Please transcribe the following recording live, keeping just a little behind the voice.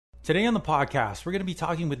Today on the podcast, we're going to be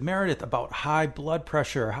talking with Meredith about high blood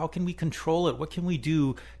pressure. How can we control it? What can we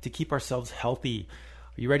do to keep ourselves healthy?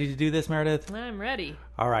 Are you ready to do this, Meredith? I'm ready.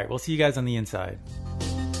 All right, we'll see you guys on the inside.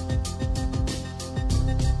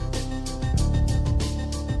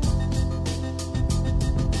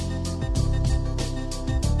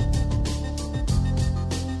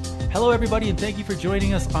 Hello, everybody, and thank you for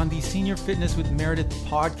joining us on the Senior Fitness with Meredith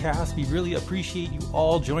podcast. We really appreciate you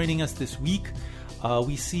all joining us this week.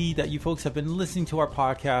 We see that you folks have been listening to our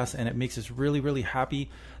podcast, and it makes us really, really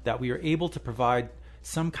happy that we are able to provide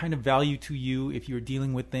some kind of value to you if you're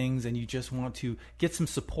dealing with things and you just want to get some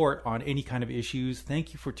support on any kind of issues.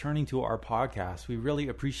 Thank you for turning to our podcast. We really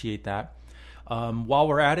appreciate that. While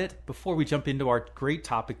we're at it, before we jump into our great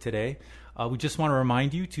topic today, we just want to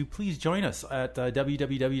remind you to please join us at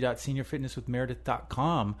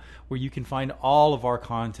www.seniorfitnesswithmeredith.com, where you can find all of our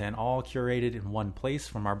content, all curated in one place,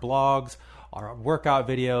 from our blogs, our workout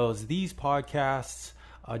videos, these podcasts,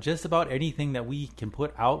 just about anything that we can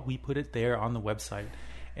put out, we put it there on the website.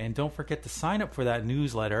 And don't forget to sign up for that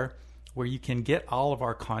newsletter where you can get all of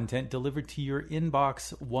our content delivered to your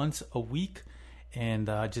inbox once a week, and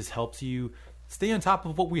just helps you stay on top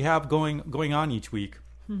of what we have going on each week.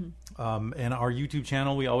 Mm-hmm. And our YouTube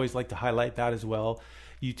channel, we always like to highlight that as well.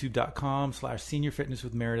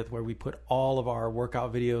 youtube.com/seniorfitnesswithmeredith, where we put all of our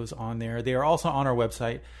workout videos on there. They are also on our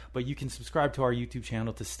website, but you can subscribe to our YouTube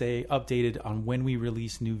channel to stay updated on when we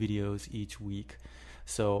release new videos each week.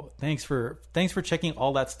 So thanks for checking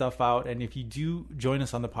all that stuff out. And if you do join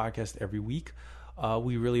us on the podcast every week,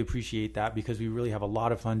 we really appreciate that, because we really have a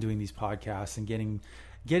lot of fun doing these podcasts and getting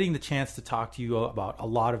the chance to talk to you about a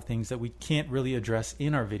lot of things that we can't really address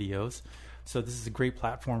in our videos. So this is a great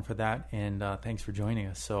platform for that, and thanks for joining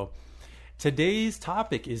us. So today's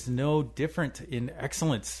topic is no different in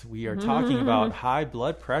excellence. We are talking about high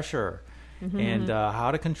blood pressure and how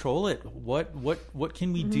to control it. What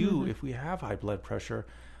can we do if we have high blood pressure?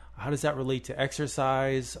 How does that relate to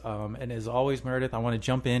exercise? And as always, Meredith, I want to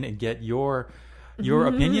jump in and get your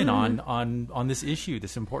opinion on this issue,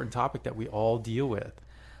 this important topic that we all deal with.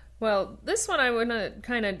 Well, this one I want to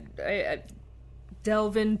kind of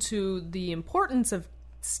delve into the importance of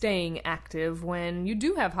staying active when you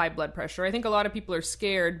do have high blood pressure. I think a lot of people are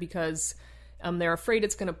scared because they're afraid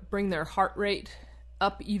it's going to bring their heart rate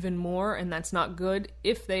up even more, and that's not good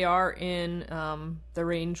if they are in the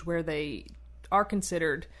range where they are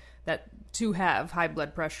considered that to have high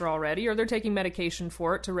blood pressure already, or they're taking medication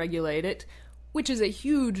for it to regulate it, which is a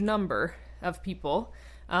huge number of people,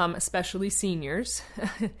 especially seniors,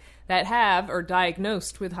 that have or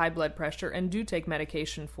diagnosed with high blood pressure and do take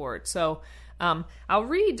medication for it. So I'll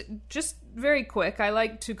read just very quick. I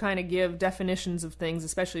like to kind of give definitions of things,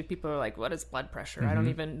 especially if people are like, what is blood pressure? I don't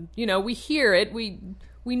even, we hear it, we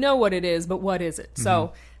know what it is, but what is it?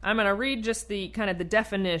 So I'm going to read just the kind of the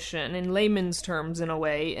definition in layman's terms in a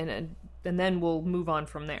way, and then we'll move on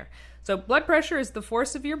from there. So blood pressure is the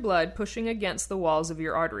force of your blood pushing against the walls of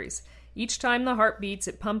your arteries. Each time the heart beats,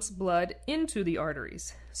 it pumps blood into the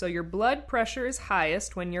arteries. So your blood pressure is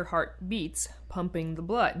highest when your heart beats, pumping the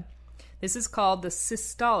blood. This is called the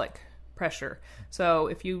systolic pressure. So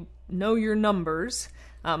if you know your numbers,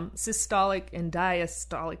 systolic and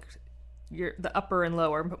diastolic, the upper and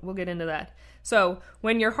lower, but we'll get into that. So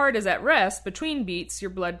when your heart is at rest between beats,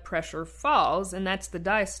 your blood pressure falls, and that's the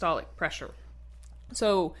diastolic pressure.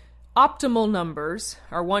 So optimal numbers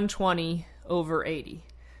are 120 over 80.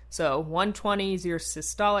 So 120 is your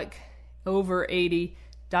systolic, over 80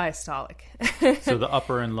 diastolic. So the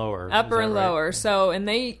upper and lower. Upper and right? lower. So, and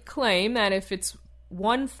they claim that if it's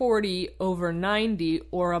 140 over 90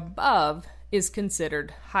 or above is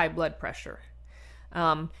considered high blood pressure.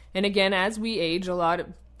 And again, as we age, a lot of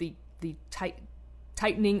the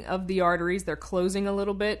tightening of the arteries, they're closing a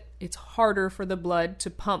little bit. It's harder for the blood to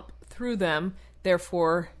pump through them.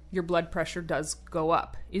 Therefore, your blood pressure does go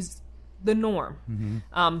up, is the norm.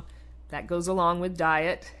 That goes along with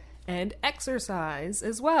diet and exercise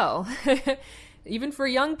as well. Even for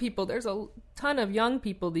young people, there's a ton of young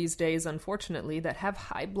people these days, unfortunately, that have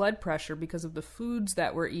high blood pressure because of the foods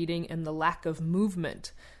that we're eating and the lack of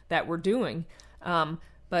movement that we're doing.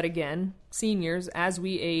 But again, seniors, as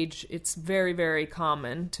we age, it's very, very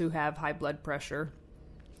common to have high blood pressure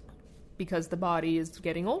because the body is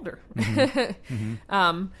getting older.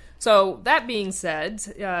 So that being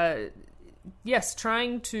said, yes,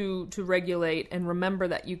 trying to regulate and remember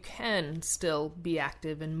that you can still be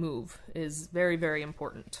active and move is very, very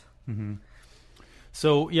important.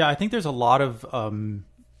 So, yeah, I think there's a lot of,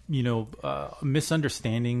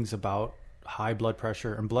 misunderstandings about high blood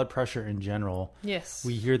pressure and blood pressure in general. Yes.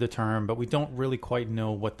 We hear the term, but we don't really quite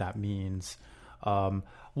know what that means.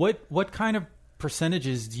 What kind of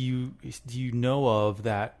percentages do you know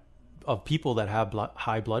of people that have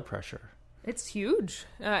high blood pressure? It's huge.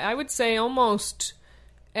 I would say almost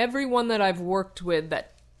everyone that I've worked with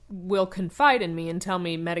that will confide in me and tell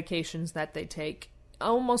me medications that they take,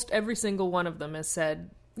 almost every single one of them has said,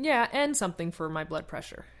 yeah, and something for my blood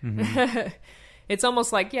pressure. Mm-hmm. It's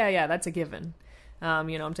almost like, yeah, that's a given.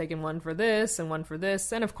 I'm taking one for this and one for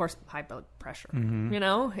this, and of course, high blood pressure.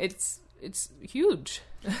 Mm-hmm. It's huge.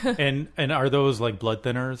 and are those like blood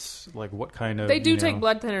thinners? Like what kind of... They do take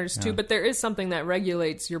blood thinners too, but there is something that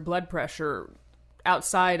regulates your blood pressure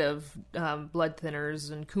outside of blood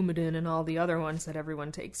thinners and Coumadin and all the other ones that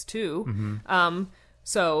everyone takes too. Mm-hmm.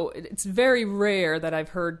 So it's very rare that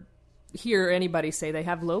I've hear anybody say they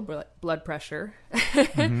have low blood pressure.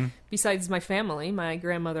 Mm-hmm. Besides my family, my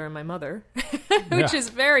grandmother and my mother, which is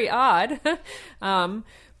very odd.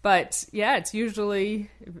 But yeah, it's usually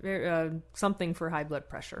something for high blood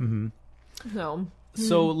pressure. Mm-hmm.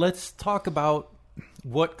 So let's talk about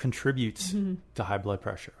what contributes to high blood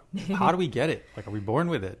pressure. How do we get it? Like, are we born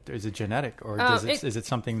with it? Is it genetic, or is it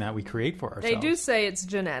something that we create for ourselves? They do say it's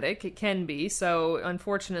genetic. It can be. So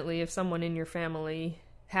unfortunately, if someone in your family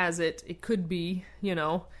has it, it could be,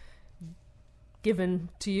 given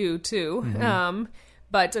to you too. Mm-hmm.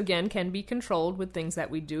 But again, can be controlled with things that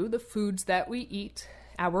we do, the foods that we eat,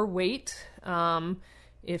 our weight.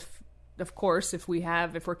 If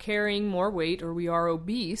we're carrying more weight or we are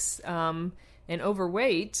obese and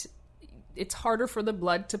overweight, it's harder for the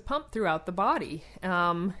blood to pump throughout the body.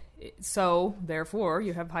 So therefore,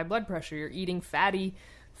 you have high blood pressure. You're eating fatty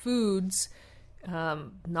foods.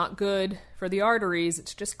 Not good for the arteries.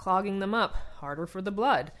 It's just clogging them up. Harder for the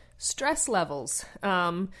blood. Stress levels.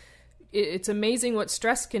 It's amazing what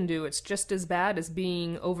stress can do. It's just as bad as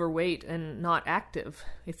being overweight and not active.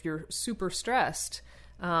 If you're super stressed,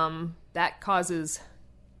 that causes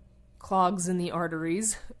clogs in the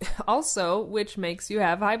arteries also, which makes you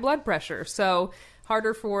have high blood pressure. So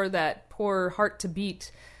harder for that poor heart to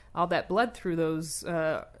beat all that blood through those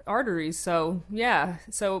arteries. So yeah,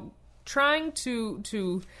 so trying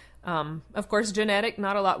to of course, genetic,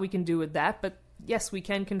 not a lot we can do with that, but yes, we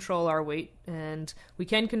can control our weight and we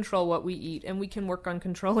can control what we eat, and we can work on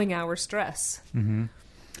controlling our stress. Mm-hmm.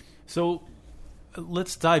 So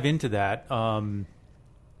let's dive into that.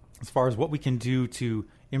 As far as what we can do to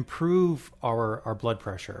improve our blood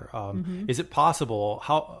pressure, is it possible?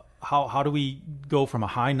 How do we go from a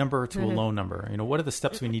high number to a low number? What are the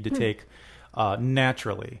steps we need to take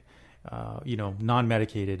naturally?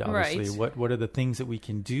 Non-medicated, obviously. Right. What are the things that we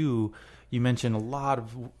can do? You mentioned a lot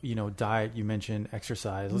of, diet. You mentioned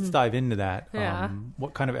exercise. Let's dive into that. Yeah.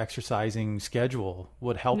 What kind of exercising schedule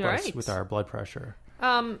would help us with our blood pressure?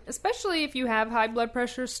 Especially if you have high blood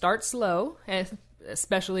pressure, start slow,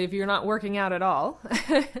 especially if you're not working out at all.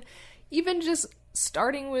 Even just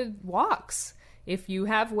starting with walks. If you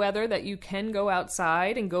have weather that you can go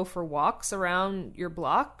outside and go for walks around your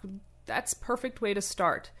block, that's a perfect way to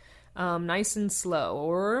start. Nice and slow,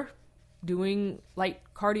 or doing light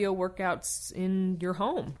cardio workouts in your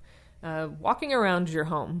home, walking around your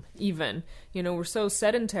home even. We're so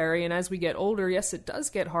sedentary, and as we get older, yes, it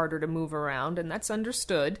does get harder to move around, and that's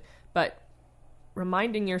understood, but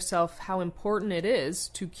reminding yourself how important it is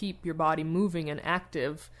to keep your body moving and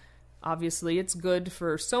active. Obviously, it's good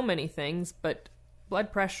for so many things, but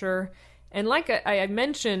blood pressure, and like I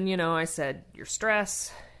mentioned, I said your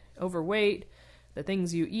stress, overweight, the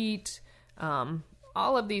things you eat,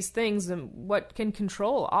 all of these things, and what can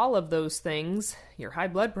control all of those things, your high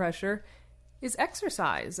blood pressure, is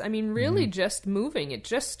exercise. I mean, really just moving. It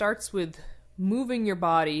just starts with moving your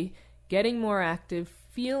body, getting more active,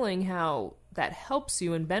 feeling how that helps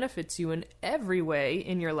you and benefits you in every way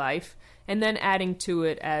in your life, and then adding to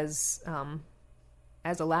it as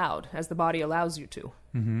allowed, as the body allows you to,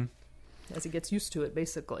 as it gets used to it,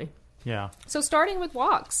 basically. Yeah. So starting with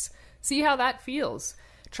walks, see how that feels.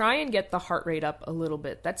 Try and get the heart rate up a little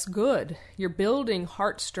bit. That's good. You're building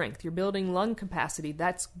heart strength. You're building lung capacity.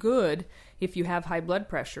 That's good if you have high blood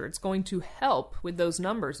pressure. It's going to help with those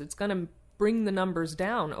numbers. It's going to bring the numbers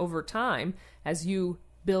down over time as you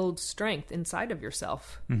build strength inside of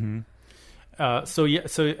yourself. Mm-hmm.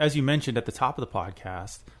 So as you mentioned at the top of the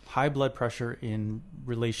podcast, high blood pressure in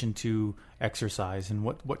relation to exercise, and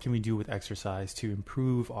what can we do with exercise to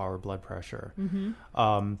improve our blood pressure?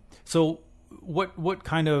 Mm-hmm. So what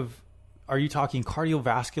kind of, are you talking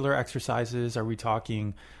cardiovascular exercises? Are we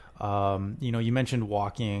talking, you mentioned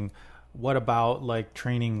walking. What about like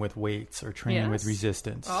training with weights or training with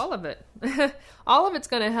resistance? All of it. All of it's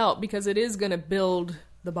going to help because it is going to build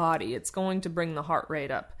the body. It's going to bring the heart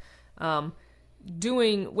rate up.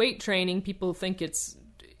 Doing weight training, people think it's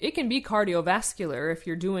it can be cardiovascular if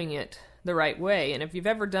you're doing it the right way. And if you've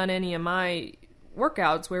ever done any of my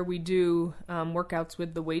workouts where we do workouts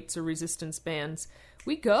with the weights or resistance bands,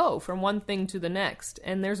 we go from one thing to the next.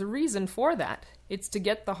 And there's a reason for that. It's to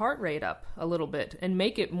get the heart rate up a little bit and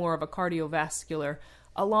make it more of a cardiovascular,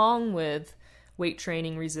 along with weight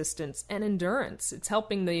training, resistance, and endurance. It's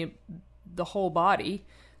helping the whole body.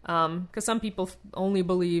 Because some people only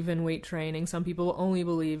believe in weight training. Some people only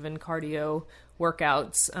believe in cardio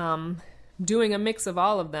workouts. Doing a mix of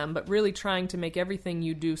all of them, but really trying to make everything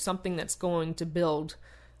you do something that's going to build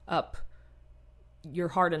up your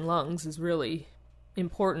heart and lungs is really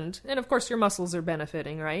important. And of course your muscles are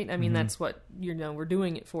benefiting, right? I mean, that's what, we're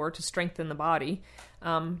doing it for, to strengthen the body.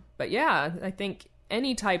 But yeah, I think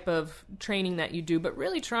any type of training that you do, but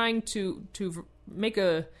really trying to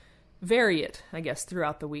vary it, I guess,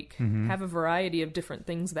 throughout the week. Have a variety of different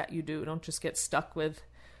things that you do. Don't just get stuck with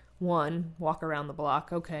one, walk around the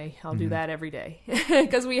block. Okay, I'll do that every day.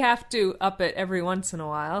 Because we have to up it every once in a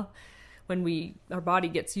while. When our body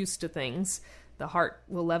gets used to things, the heart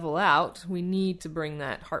will level out. We need to bring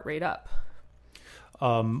that heart rate up.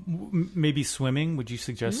 Maybe swimming. Would you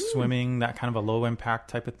suggest swimming, that kind of a low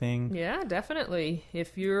impact type of thing? Yeah, definitely.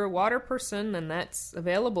 If you're a water person and that's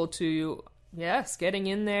available to you, yes, getting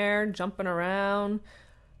in there, jumping around,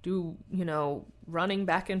 running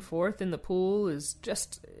back and forth in the pool is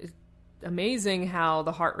just amazing how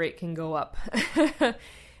the heart rate can go up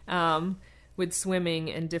with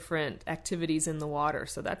swimming and different activities in the water.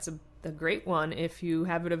 So that's a great one if you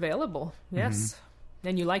have it available. Yes.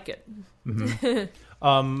 And you like it.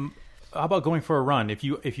 How about going for a run? If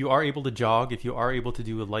you are able to jog, if you are able to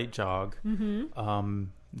do a light jog,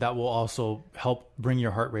 that will also help bring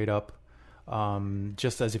your heart rate up.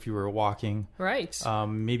 Just as if you were walking. Right.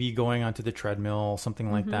 Maybe going onto the treadmill,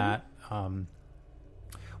 something like that.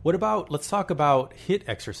 Let's talk about HIIT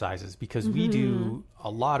exercises, because we do a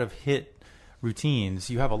lot of HIIT routines.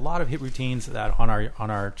 You have a lot of HIIT routines that on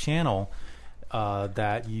our channel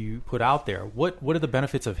that you put out there. What are the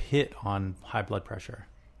benefits of HIIT on high blood pressure?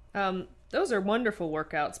 Those are wonderful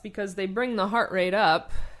workouts because they bring the heart rate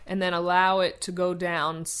up and then allow it to go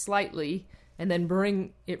down slightly and then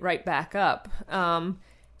bring it right back up.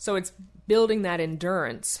 So it's building that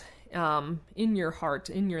endurance in your heart,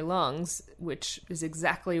 in your lungs, which is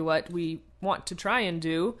exactly what we want to try and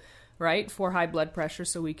do, right, for high blood pressure,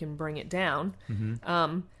 so we can bring it down.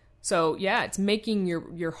 So yeah, it's making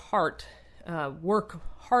your heart work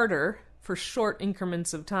harder for short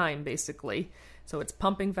increments of time, basically. So it's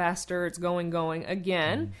pumping faster, it's going.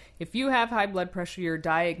 Again, if you have high blood pressure, you're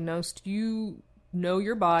diagnosed, you know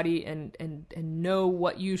your body and know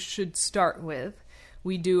what you should start with.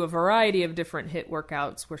 We do a variety of different HIIT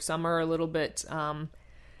workouts where some are a little bit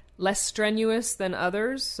less strenuous than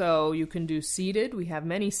others. So you can do seated. We have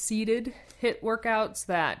many seated HIIT workouts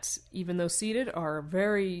that, even though seated, are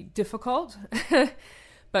very difficult.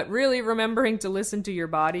 But really remembering to listen to your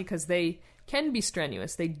body, because they can be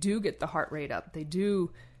strenuous. They do get the heart rate up. They do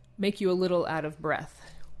make you a little out of breath,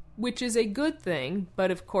 which is a good thing. But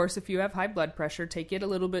of course, if you have high blood pressure, take it a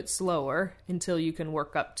little bit slower until you can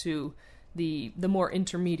work up to the more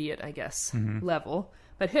intermediate, I guess, level.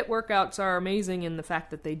 But HIIT workouts are amazing in the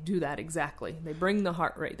fact that they do that exactly. They bring the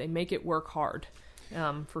heart rate. They make it work hard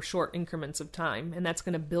for short increments of time. And that's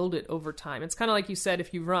going to build it over time. It's kind of like you said,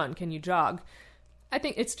 if you run, can you jog? I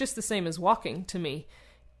think it's just the same as walking to me.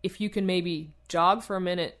 If you can maybe jog for a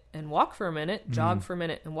minute and walk for a minute, jog for a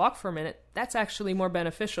minute and walk for a minute, that's actually more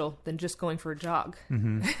beneficial than just going for a jog.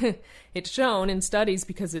 It's shown in studies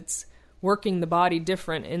because it's working the body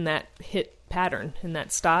different in that HIIT pattern, in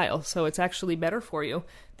that style. So it's actually better for you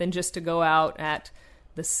than just to go out at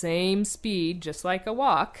the same speed, just like a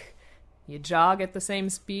walk. You jog at the same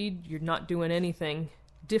speed, you're not doing anything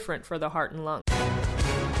different for the heart and lungs.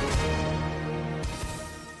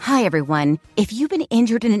 Hi, everyone. If you've been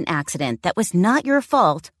injured in an accident that was not your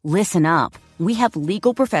fault, listen up. We have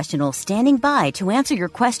legal professionals standing by to answer your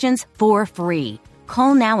questions for free.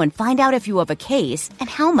 Call now and find out if you have a case and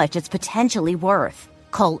how much it's potentially worth.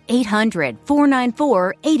 Call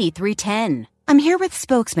 800-494-8310. I'm here with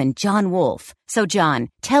spokesman John Wolf. So, John,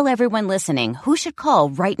 tell everyone listening who should call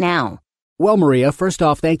right now. Well, Maria, first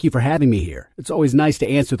off, thank you for having me here. It's always nice to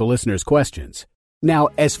answer the listeners' questions. Now,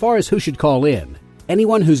 as far as who should call in,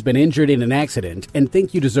 anyone who's been injured in an accident and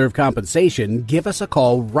think you deserve compensation, give us a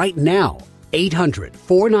call right now.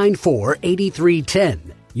 800-494-8310.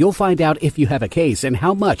 You'll find out if you have a case and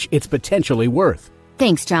how much it's potentially worth.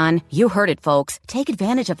 Thanks, John. You heard it, folks. Take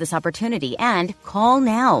advantage of this opportunity and call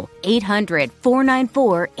now.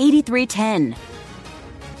 800-494-8310.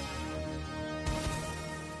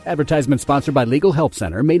 Advertisement sponsored by Legal Help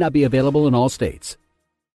Center. May not be available in all states.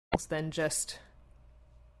 Than just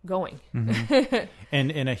going. Mm-hmm.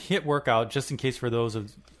 And in a HIIT workout, just in case for those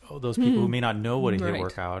people who may not know what a HIIT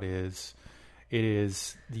workout is, it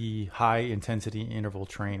is the high intensity interval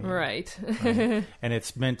training. Right. And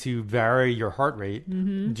it's meant to vary your heart rate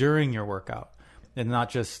during your workout, and not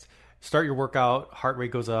just start your workout, heart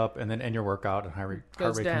rate goes up, and then end your workout and heart rate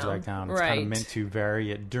comes back down. It's kind of meant to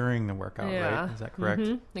vary it during the workout, right? Is that correct?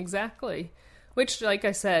 Exactly. Which, like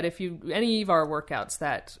I said, if any of our workouts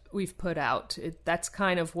that we've put out, that's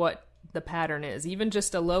kind of what the pattern is. Even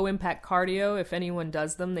just a low impact cardio, if anyone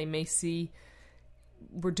does them, they may see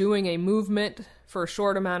we're doing a movement for a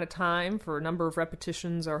short amount of time, for a number of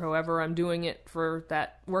repetitions or however I'm doing it for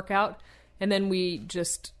that workout, and then we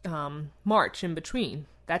just march in between.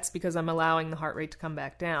 That's because I'm allowing the heart rate to come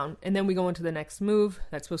back down. And then we go into the next move.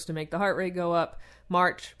 That's supposed to make the heart rate go up.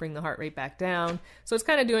 March, bring the heart rate back down. So it's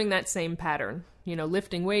kind of doing that same pattern. You know,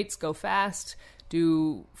 lifting weights, go fast,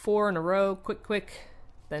 do 4 in a row, quick,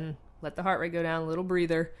 then let the heart rate go down, a little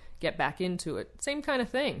breather, get back into it. Same kind of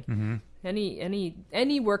thing. Mm-hmm.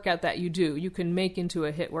 Any workout that you do, you can make into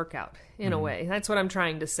a HIIT workout in a way. That's what I'm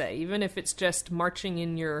trying to say. Even if it's just marching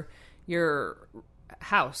in your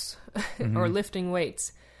house or lifting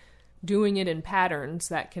weights, doing it in patterns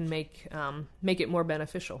that can make it more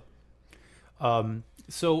beneficial.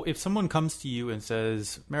 So if someone comes to you and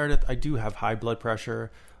says, Meredith, I do have high blood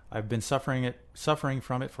pressure, I've been suffering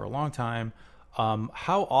from it for a long time,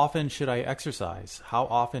 how often should I exercise? How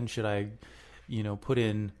often should I, put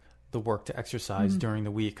in the work to exercise during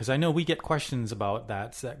the week? Because I know we get questions about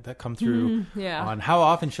that come through on how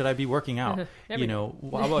often should I be working out?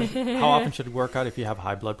 How often should you work out if you have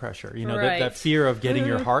high blood pressure? Right. that fear of getting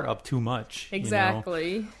your heart up too much.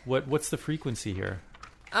 Exactly. What's the frequency here?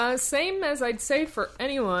 Same as I'd say for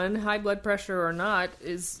anyone, high blood pressure or not,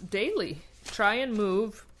 is daily. Try and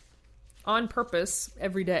move on purpose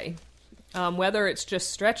every day. Whether it's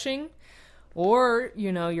just stretching or,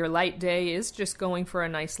 your light day is just going for a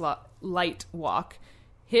nice light walk.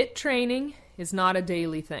 HIIT training is not a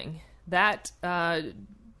daily thing. That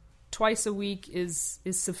twice a week is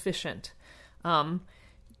sufficient.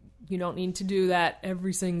 You don't need to do that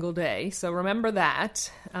every single day. So remember that.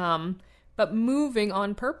 But moving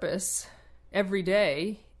on purpose every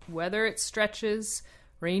day, whether it stretches,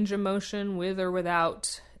 range of motion with or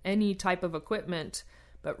without any type of equipment,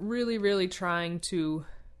 but really, really trying to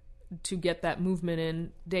get that movement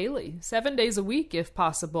in daily, 7 days a week if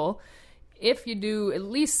possible. If you do at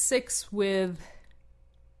least 6 with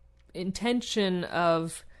intention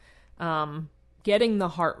of getting the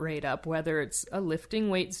heart rate up, whether it's a lifting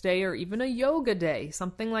weights day or even a yoga day,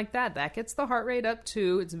 something like that gets the heart rate up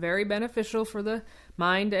too. It's very beneficial for the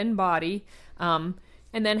mind and body. And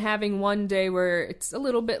then having one day where it's a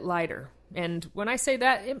little bit lighter. And when I say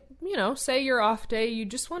that, say your off day, you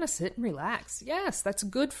just want to sit and relax. Yes, that's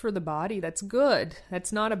good for the body. That's good.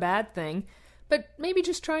 That's not a bad thing. But maybe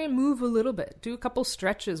just try and move a little bit. Do a couple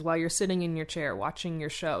stretches while you're sitting in your chair watching your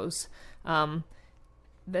shows.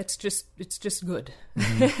 It's just good.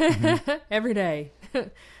 Mm-hmm. Every day.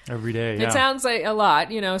 Every day, yeah. It sounds like a lot,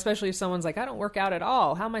 especially if someone's like, I don't work out at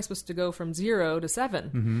all. How am I supposed to go from 0 to 7?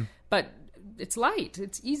 Mm-hmm. But it's light.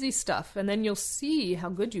 It's easy stuff. And then you'll see how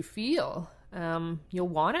good you feel. You'll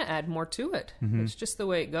want to add more to it. Mm-hmm. It's just the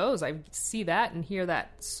way it goes. I see that and hear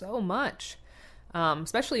that so much.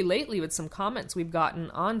 Especially lately with some comments we've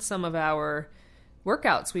gotten on some of our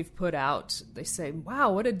workouts we've put out. They say,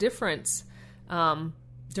 wow, what a difference.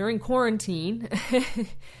 During quarantine,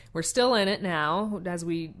 we're still in it now as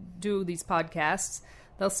we do these podcasts.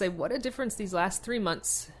 They'll say, what a difference these last 3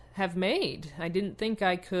 months have made. I didn't think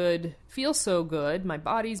I could feel so good. My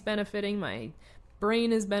body's benefiting. My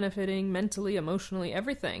brain is benefiting mentally, emotionally,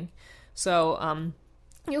 everything. So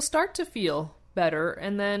you'll start to feel better.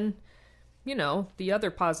 And then, the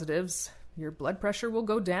other positives, your blood pressure will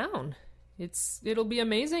go down. It'll be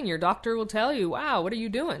amazing. Your doctor will tell you, wow, what are you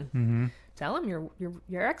doing? Mm-hmm. Tell them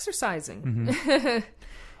you're exercising.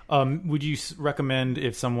 Mm-hmm. Would you recommend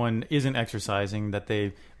if someone isn't exercising that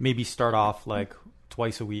they maybe start off like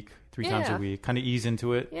twice a week, 3 times a week, kind of ease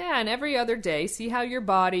into it? Yeah, and every other day, see how your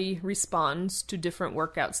body responds to different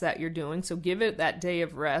workouts that you're doing. So give it that day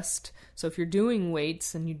of rest. So if you're doing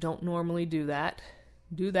weights and you don't normally do that,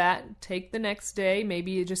 take the next day,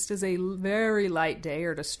 maybe just as a very light day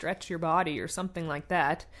or to stretch your body or something like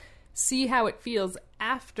that. See how it feels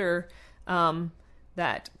after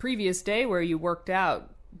that previous day where you worked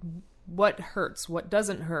out. What hurts, what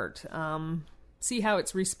doesn't hurt. See how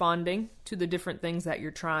it's responding to the different things that you're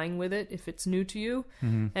trying with it if it's new to you,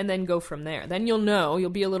 and then go from there. Then you'll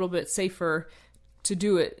be a little bit safer to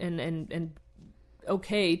do it and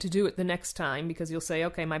okay to do it the next time, because you'll say,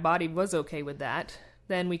 okay, my body was okay with that,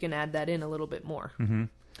 then we can add that in a little bit more. Mm-hmm.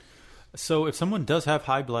 So if someone does have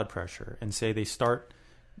high blood pressure and say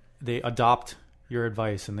they adopt your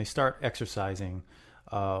advice and they start exercising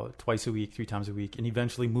twice a week, 3 times a week, and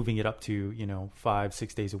eventually moving it up to,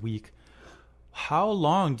 5-6 days a week, how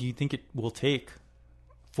long do you think it will take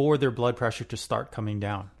for their blood pressure to start coming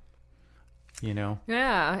down?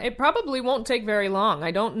 Yeah, it probably won't take very long.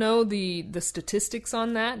 I don't know the statistics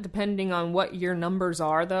on that, depending on what your numbers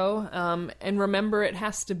are, though. And remember, it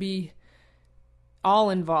has to be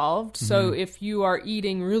all involved. Mm-hmm. So if you are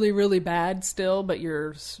eating really, really bad still, but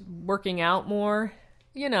you're working out more,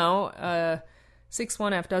 6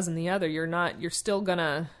 one, half dozen the other, you're not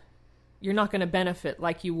gonna benefit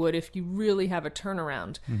like you would if you really have a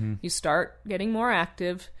turnaround. Mm-hmm. You start getting more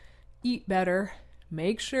active, eat better,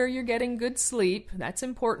 make sure you're getting good sleep. That's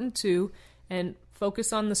important too. And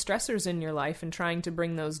focus on the stressors in your life and trying to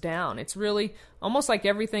bring those down. It's really almost like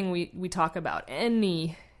everything we talk about.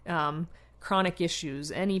 Any chronic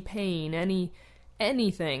issues, any pain,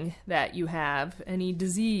 anything that you have, any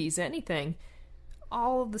disease, anything,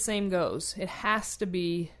 all of the same goes. It has to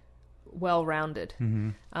be well-rounded.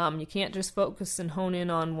 Mm-hmm. You can't just focus and hone in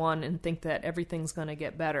on one and think that everything's going to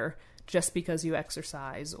get better just because you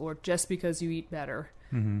exercise or just because you eat better.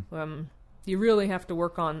 Mm-hmm. You really have to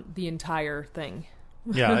work on the entire thing.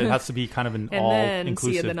 Yeah, it has to be kind of an all-inclusive and then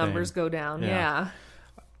see the numbers thing. Go down. Yeah.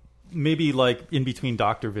 Maybe like in between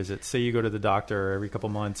doctor visits. Say you go to the doctor every couple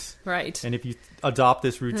months. Right. And if you adopt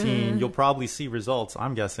this routine, you'll probably see results,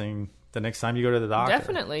 I'm guessing, the next time you go to the doctor.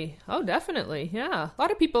 Definitely. Oh, definitely. Yeah. A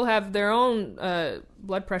lot of people have their own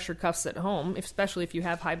blood pressure cuffs at home, especially if you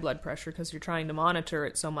have high blood pressure, because you're trying to monitor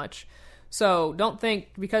it so much. So don't think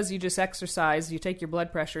because you just exercise, you take your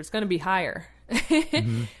blood pressure, it's going to be higher.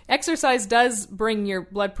 Mm-hmm. Exercise does bring your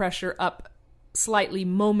blood pressure up slightly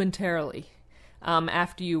momentarily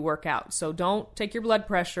after you work out. So don't take your blood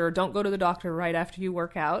pressure. Don't go to the doctor right after you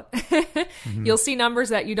work out. Mm-hmm. You'll see numbers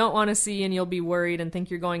that you don't want to see, and you'll be worried and think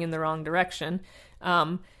you're going in the wrong direction.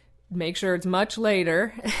 Make sure it's much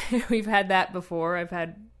later. We've had that before. I've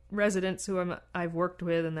had residents who I've worked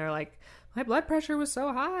with, and they're like, my blood pressure was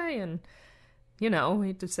so high, and we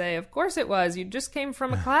have to say, of course it was. You just came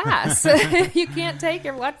from a class. You can't take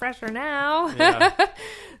your blood pressure now. Yeah.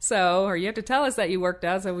 Or you have to tell us that you worked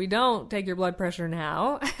out, so we don't take your blood pressure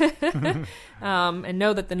now. And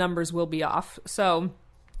know that the numbers will be off.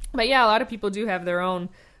 But yeah, a lot of people do have their own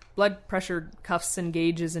blood pressure cuffs and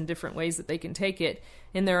gauges and different ways that they can take it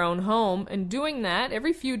in their own home. And doing that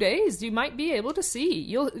every few days, you might be able to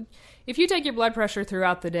see. If you take your blood pressure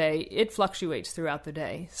throughout the day, it fluctuates throughout the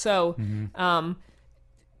day. So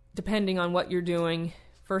depending on what you're doing,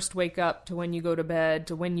 first wake up to when you go to bed,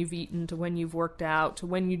 to when you've eaten, to when you've worked out, to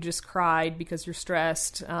when you just cried because you're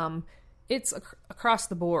stressed, it's across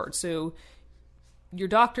the board. So your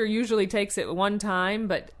doctor usually takes it one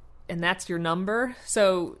time, and that's your number.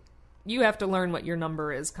 So you have to learn what your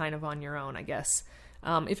number is kind of on your own, I guess.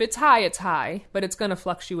 If it's high, but it's going to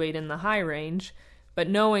fluctuate in the high range. But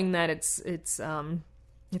knowing that it's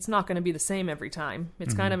not going to be the same every time.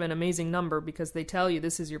 It's kind of an amazing number because they tell you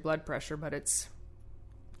this is your blood pressure, but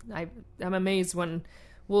I'm amazed when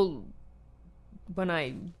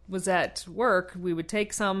I was at work, we would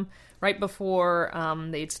take some right before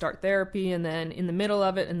they'd start therapy, and then in the middle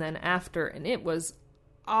of it, and then after, and it was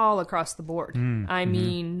all across the board. I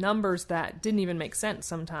mean, numbers that didn't even make sense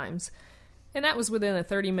sometimes. And that was within a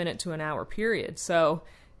 30-minute to an hour period. So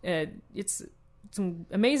it's some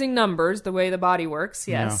amazing numbers, the way the body works,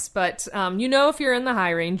 yes. Yeah. But if you're in the high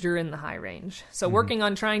range, you're in the high range. So working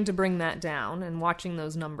on trying to bring that down and watching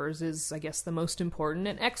those numbers is, I guess, the most important.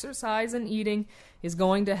 And exercise and eating is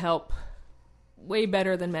going to help way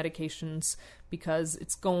better than medications, because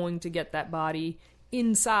it's going to get that body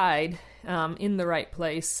inside in the right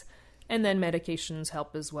place. And then medications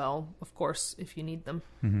help as well, of course, if you need them.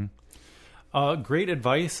 Mm-hmm. Great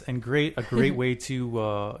advice and a great way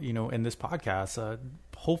to, end this podcast.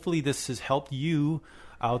 Hopefully this has helped you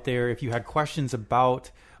out there. If you had questions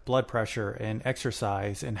about blood pressure and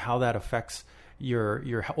exercise and how that affects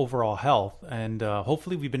your overall health, and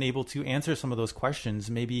hopefully we've been able to answer some of those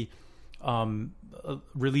questions, maybe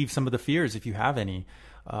relieve some of the fears, if you have any,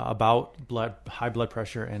 about high blood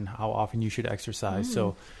pressure and how often you should exercise.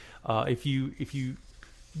 So if you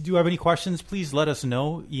do you have any questions, please let us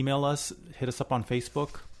know. Email us, hit us up on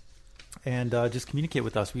Facebook. and just communicate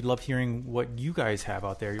with us. We love hearing what you guys have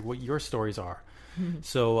out there, what your stories are.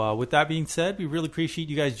 So with that being said, we really appreciate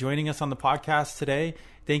you guys joining us on the podcast today.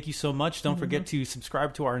 Thank you so much. Don't forget to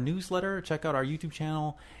subscribe to our newsletter, check out our YouTube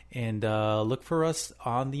channel, and look for us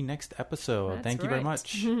on the next episode. Thank you very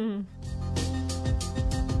much.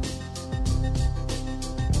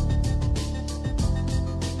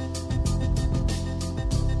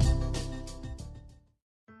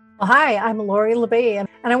 Hi, I'm Lori LeBay, and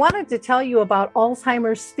I wanted to tell you about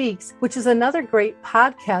Alzheimer's Speaks, which is another great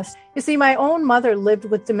podcast. You see, my own mother lived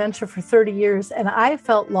with dementia for 30 years, and I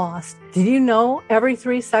felt lost. Did you know every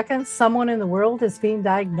 3 seconds someone in the world is being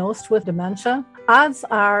diagnosed with dementia? Odds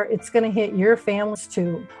are it's going to hit your families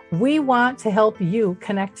too. We want to help you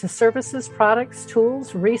connect to services, products,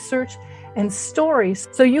 tools, research, and stories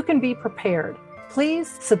so you can be prepared. Please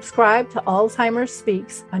subscribe to Alzheimer's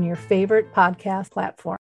Speaks on your favorite podcast platform.